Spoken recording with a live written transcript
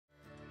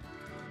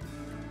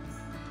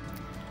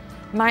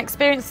My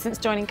experience since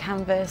joining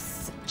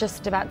Canvas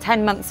just about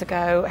 10 months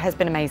ago has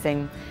been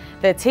amazing.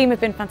 The team have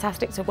been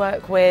fantastic to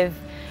work with,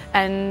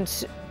 and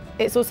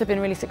it's also been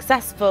really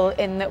successful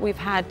in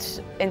that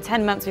in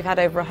 10 months we've had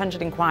over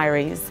 100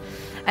 inquiries,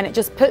 and it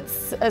just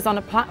puts us on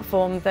a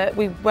platform that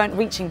we weren't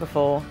reaching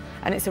before,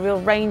 and it's a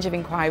real range of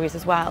inquiries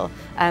as well,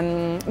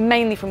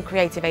 mainly from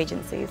creative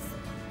agencies.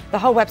 The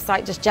whole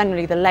website, just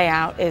generally the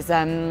layout is,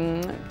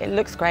 it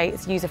looks great,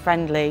 it's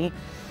user-friendly.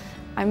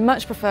 I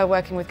much prefer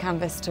working with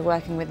Canvas to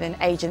working with an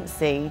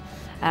agency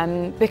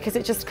because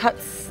it just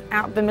cuts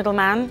out the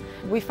middleman.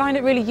 We find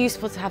it really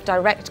useful to have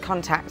direct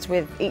contact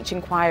with each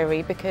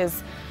inquiry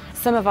because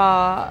some of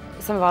our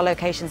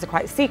locations are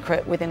quite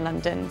secret within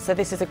London, so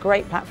this is a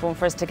great platform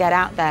for us to get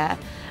out there,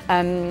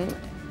 and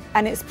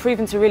it's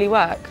proven to really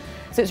work.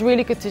 So it's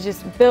really good to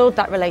just build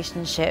that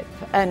relationship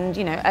and,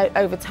 you know,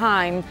 over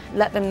time,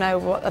 let them know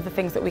what other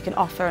things that we can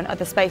offer and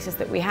other spaces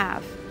that we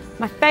have.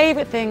 My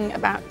favourite thing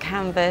about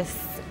Canvas,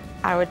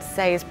 I would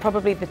say, is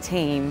probably the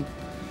team.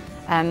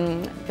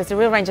 There's a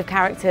real range of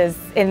characters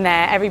in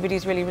there.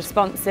 Everybody's really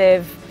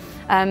responsive.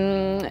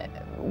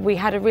 We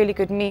had a really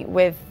good meet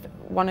with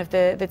one of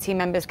the team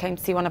members came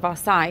to see one of our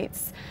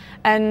sites,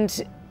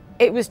 and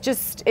it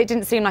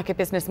didn't seem like a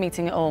business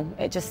meeting at all.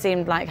 It just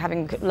seemed like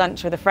having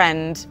lunch with a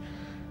friend,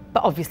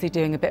 but obviously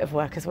doing a bit of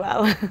work as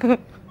well.